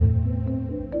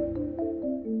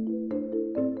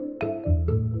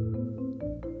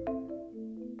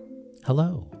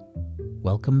Hello,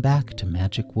 welcome back to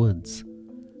Magic Woods.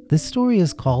 This story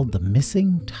is called The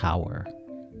Missing Tower.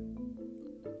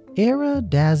 Era,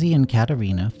 Dazzy, and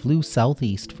Katerina flew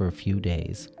southeast for a few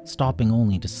days, stopping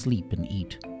only to sleep and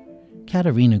eat.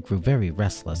 Katerina grew very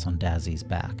restless on Dazzy's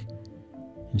back,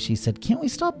 and she said, "Can't we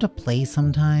stop to play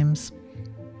sometimes?"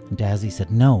 And Dazzy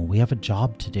said, "No, we have a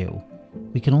job to do.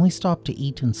 We can only stop to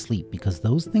eat and sleep because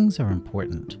those things are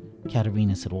important."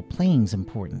 Katerina said, "Well, playing's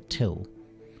important too.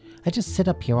 I just sit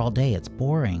up here all day. It's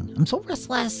boring. I'm so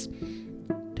restless."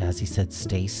 Dazzy said,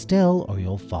 "Stay still or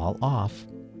you'll fall off."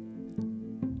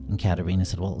 And Katerina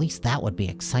said, "Well, at least that would be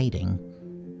exciting."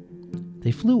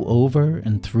 They flew over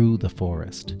and through the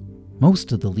forest.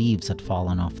 Most of the leaves had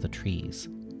fallen off the trees,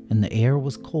 and the air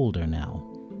was colder now.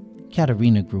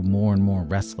 Katerina grew more and more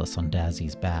restless on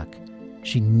Dazzy's back.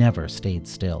 She never stayed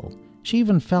still. She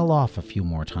even fell off a few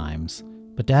more times,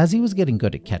 but Dazzy was getting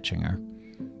good at catching her.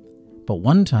 But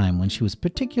one time, when she was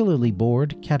particularly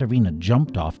bored, Katerina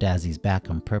jumped off Dazzy's back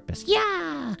on purpose.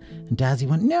 "Yeah!" And Dazzy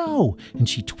went, "No!" And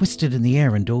she twisted in the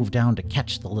air and dove down to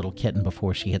catch the little kitten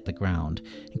before she hit the ground.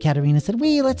 And Katerina said,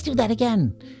 "Wee, let's do that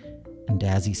again." And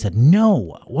Dazzy said,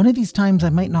 "No! One of these times I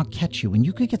might not catch you and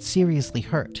you could get seriously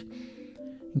hurt."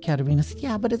 And Katerina said,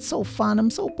 "Yeah, but it's so fun. I'm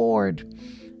so bored."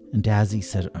 And Dazzy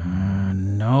said,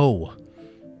 "No."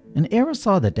 And Era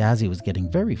saw that Dazzy was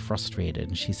getting very frustrated,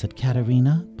 and she said,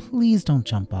 "Katerina, please don't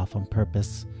jump off on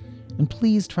purpose. And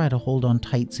please try to hold on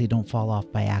tight so you don't fall off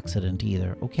by accident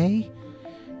either, okay?"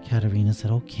 Katerina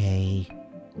said, "Okay."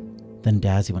 Then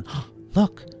Dazzy went, "Oh,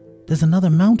 look, there's another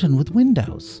mountain with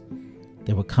windows."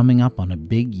 They were coming up on a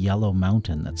big yellow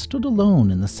mountain that stood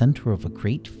alone in the center of a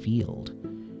great field.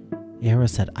 Era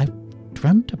said, "I've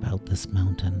dreamt about this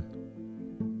mountain."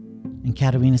 And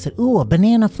Katerina said, "Ooh, a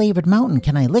banana-flavored mountain.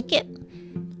 Can I lick it?"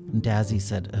 And Dazzy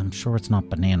said, "I'm sure it's not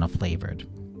banana-flavored."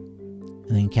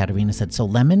 And then Katerina said, "So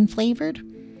lemon-flavored?"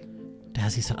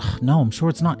 Dazzy said, "Oh, no, I'm sure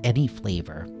it's not any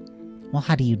flavor." "Well,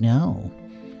 how do you know?"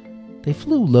 They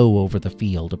flew low over the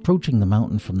field, approaching the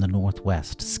mountain from the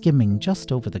northwest, skimming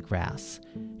just over the grass.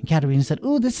 And Katerina said,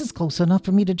 "Ooh, this is close enough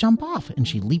for me to jump off." And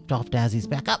she leaped off Dazzy's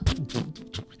back up.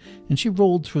 And she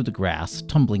rolled through the grass,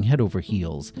 tumbling head over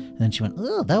heels. And then she went,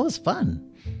 "Oh, that was fun."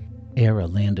 Era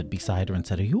landed beside her and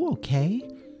said, "Are you okay?"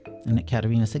 And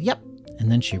Katerina said, "Yep." And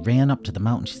then she ran up to the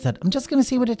mountain. She said, "I'm just going to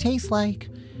see what it tastes like."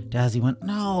 Dazzy went,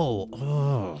 "No."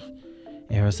 Oh.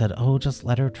 Era said, "Oh, just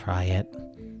let her try it."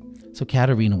 So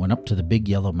Katerina went up to the big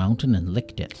yellow mountain and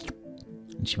licked it.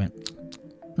 And she went,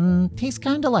 "Tastes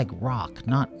kind of like rock,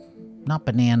 not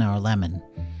banana or lemon."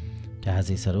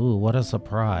 Dazzy said, "Ooh, what a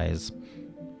surprise."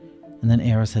 And then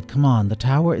Era said, "Come on, the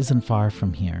tower isn't far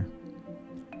from here."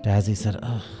 Dazzy said,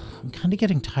 "Ugh, I'm kind of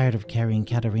getting tired of carrying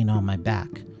Katerina on my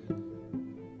back."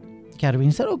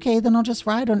 Katerina said, "Okay, then I'll just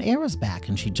ride on Era's back."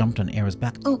 And she jumped on Era's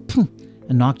back,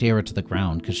 and knocked Era to the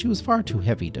ground because she was far too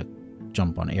heavy to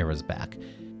jump on Era's back.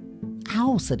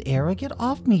 "Ow," said Era, "get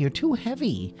off me, you're too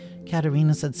heavy."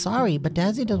 Katerina said, "Sorry, but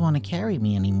Dazzy doesn't want to carry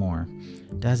me anymore."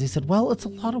 Dazzy said, "Well, it's a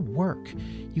lot of work.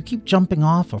 You keep jumping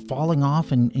off or falling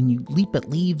off, and you leap at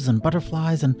leaves and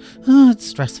butterflies, and it's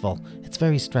stressful. It's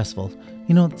very stressful.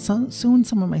 You know, soon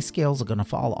some of my scales are going to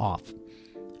fall off."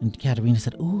 And Katerina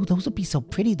said, "Ooh, those would be so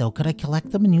pretty, though. Could I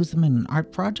collect them and use them in an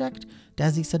art project?"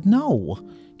 Dazzy said, "No."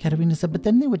 Katerina said, "But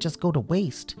then they would just go to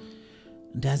waste."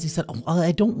 And Dazzy said, "Oh, well,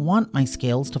 I don't want my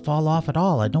scales to fall off at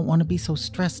all. I don't want to be so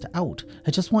stressed out.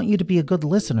 I just want you to be a good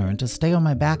listener and to stay on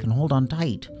my back and hold on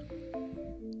tight."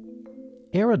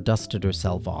 Era dusted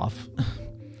herself off,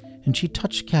 and she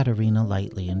touched Katerina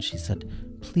lightly, and she said,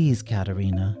 "Please,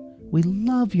 Katerina, we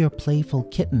love your playful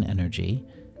kitten energy."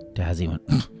 Dazzy went,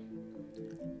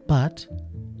 "But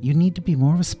you need to be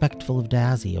more respectful of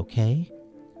Dazzy, okay?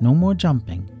 No more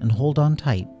jumping, and hold on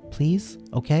tight, please,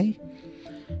 okay?"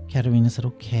 Katerina said,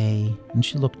 "Okay," and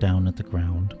she looked down at the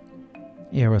ground.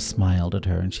 Era smiled at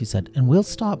her, and she said, "And we'll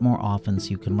stop more often so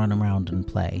you can run around and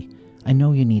play. I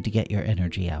know you need to get your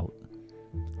energy out."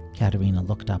 Katerina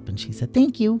looked up, and she said,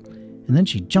 "Thank you." And then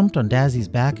she jumped on Dazzy's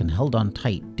back and held on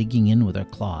tight, digging in with her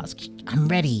claws. "I'm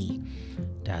ready."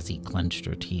 Dazzy clenched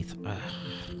her teeth. Ugh.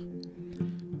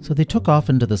 So they took off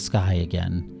into the sky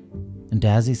again, and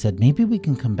Dazzy said, "Maybe we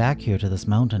can come back here to this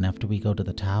mountain after we go to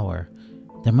the tower.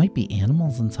 There might be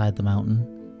animals inside the mountain,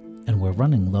 and we're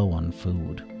running low on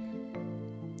food."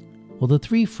 Well, the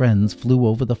three friends flew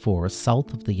over the forest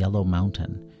south of the Yellow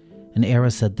Mountain, and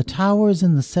Era said, "The tower is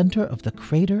in the center of the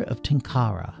crater of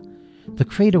Tinkara. The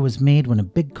crater was made when a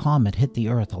big comet hit the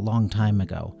Earth a long time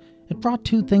ago. It brought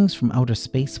two things from outer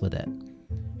space with it."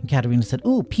 And Katerina said,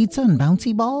 "Ooh, pizza and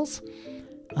bouncy balls?"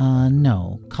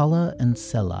 No, Kulla and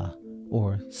Scylla.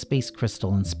 or space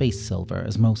crystal and space silver,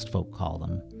 as most folk call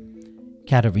them.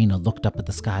 Katerina looked up at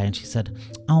the sky and she said,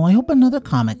 "Oh, I hope another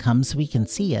comet comes so we can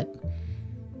see it."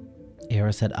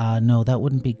 Era said, no, that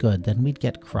wouldn't be good. Then we'd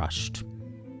get crushed."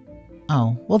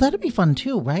 "Oh, well, that'd be fun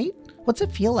too, right? What's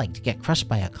it feel like to get crushed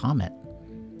by a comet?"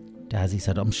 Dazzy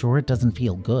said, "I'm sure it doesn't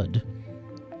feel good."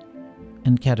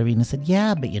 And Katerina said,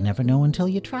 "Yeah, but you never know until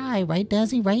you try, right,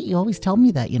 Dazzy? Right? You always tell me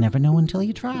that you never know until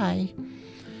you try."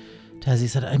 Dazzy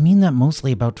said, "I mean that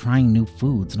mostly about trying new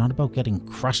foods, not about getting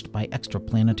crushed by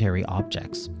extraplanetary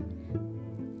objects."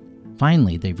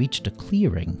 Finally, they reached a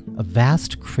clearing, a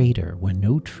vast crater where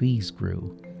no trees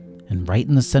grew. And right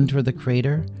in the center of the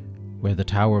crater, where the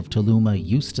Tower of Tuluma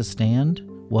used to stand,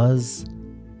 was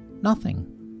nothing.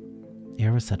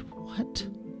 Era said, "What?"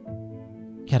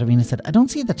 Katerina said, "I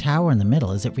don't see the tower in the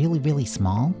middle. Is it really, really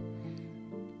small?"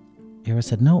 Era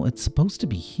said, "No, it's supposed to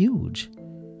be huge."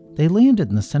 They landed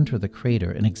in the center of the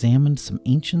crater and examined some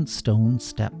ancient stone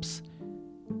steps.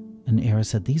 And Era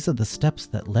said, "These are the steps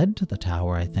that led to the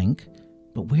tower, I think.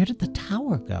 But where did the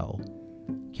tower go?"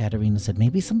 Katerina said,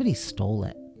 "Maybe somebody stole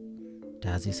it."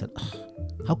 Dazzy said,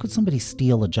 "How could somebody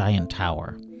steal a giant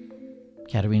tower?"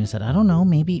 Katerina said, "I don't know,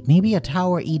 maybe a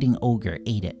tower-eating ogre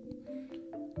ate it."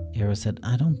 Era said,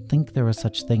 "I don't think there are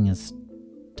such thing as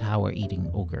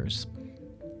tower-eating ogres."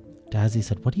 Dazzy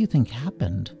said, "What do you think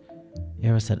happened?"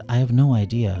 Era said, "I have no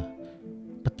idea.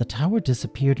 But the tower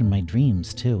disappeared in my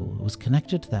dreams, too. It was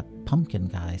connected to that pumpkin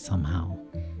guy somehow."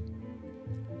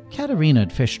 Katerina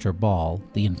had fished her ball,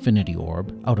 the infinity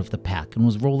orb, out of the pack and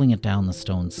was rolling it down the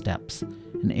stone steps.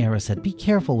 And Era said, "Be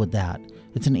careful with that.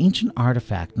 It's an ancient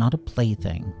artifact, not a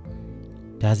plaything."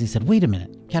 Dazzy said, "Wait a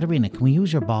minute. Katerina, can we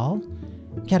use your ball?"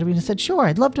 Katerina said, "Sure,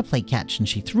 I'd love to play catch," and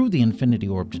she threw the infinity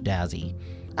orb to Dazzy.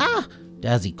 "Ah!"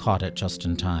 Dazzy caught it just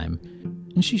in time.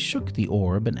 And she shook the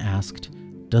orb and asked,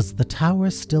 "Does the tower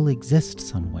still exist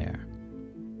somewhere?"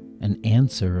 An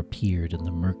answer appeared in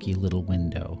the murky little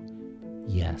window.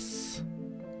 Yes.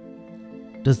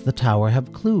 "Does the tower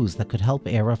have clues that could help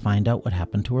Era find out what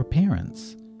happened to her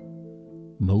parents?"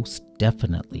 "Most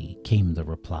definitely," came the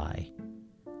reply.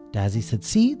 Dazzy said,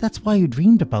 "See, that's why you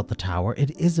dreamed about the tower.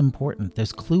 It is important.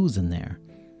 There's clues in there."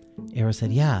 Era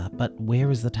said, "Yeah, but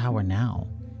where is the tower now?"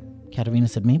 Katerina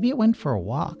said, "Maybe it went for a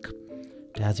walk."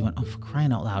 Dazzy went, "Oh, for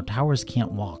crying out loud, towers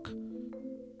can't walk."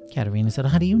 Katerina said,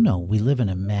 "How do you know? We live in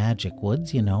a magic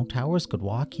woods, you know. Towers could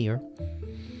walk here."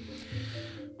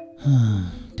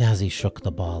 Dazzy shook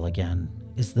the ball again.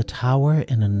 "Is the tower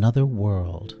in another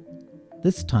world?"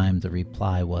 This time the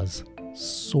reply was,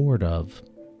 "Sort of."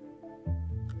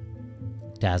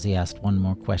 Dazzy asked one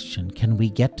more question. "Can we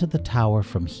get to the tower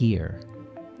from here?"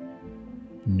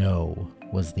 "No,"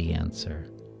 was the answer.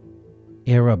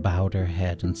 Era bowed her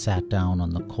head and sat down on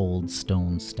the cold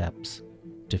stone steps,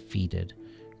 defeated.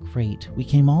 "Great, we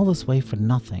came all this way for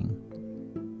nothing."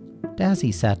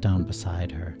 Dazzy sat down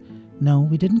beside her. "No,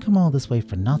 we didn't come all this way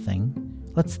for nothing.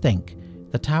 Let's think.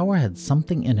 The tower had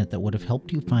something in it that would have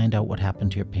helped you find out what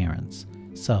happened to your parents.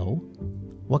 So,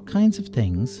 what kinds of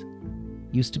things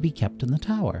used to be kept in the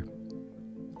tower?"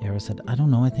 Era said, "I don't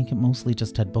know, I think it mostly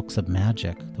just had books of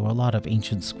magic. There were a lot of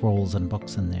ancient scrolls and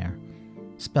books in there.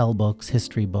 Spell books,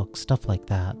 history books, stuff like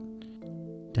that."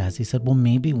 Dazzy said, "Well,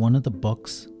 maybe one of the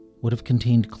books would have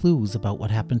contained clues about what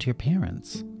happened to your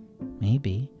parents.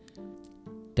 Maybe."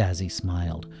 Dazzy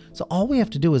smiled. "So all we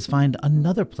have to do is find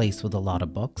another place with a lot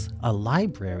of books, a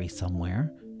library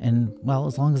somewhere, and, well,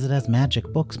 as long as it has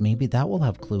magic books, maybe that will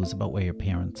have clues about where your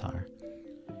parents are."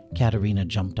 Katerina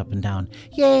jumped up and down.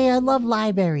 "Yay, I love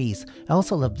libraries! I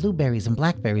also love blueberries and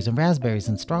blackberries and raspberries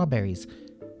and strawberries."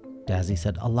 Dazzy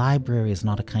said, "A library is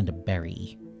not a kind of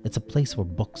berry. It's a place where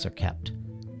books are kept."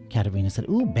 Katerina said,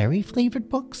 "Ooh, berry-flavored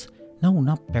books?" "No,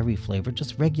 not berry-flavored,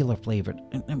 just regular flavored.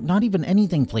 Not even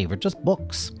anything flavored, just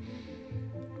books."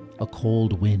 A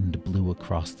cold wind blew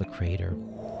across the crater.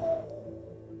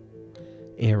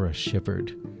 Era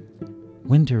shivered.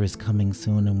 "Winter is coming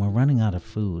soon and we're running out of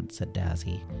food," said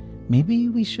Dazzy. "Maybe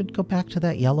we should go back to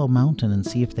that yellow mountain and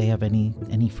see if they have any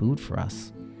food for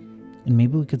us. And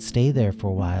maybe we could stay there for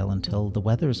a while until the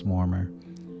weather's warmer.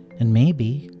 And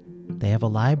maybe they have a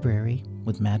library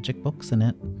with magic books in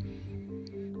it."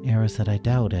 Era said, "I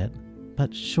doubt it,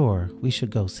 but sure, we should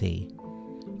go see."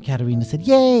 Katerina said,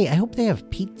 "Yay, I hope they have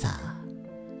pizza."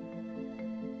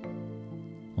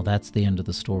 Well, that's the end of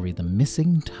the story, The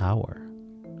Missing Tower.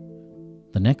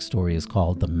 The next story is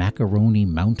called The Macaroni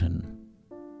Mountain.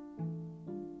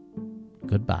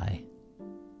 Goodbye.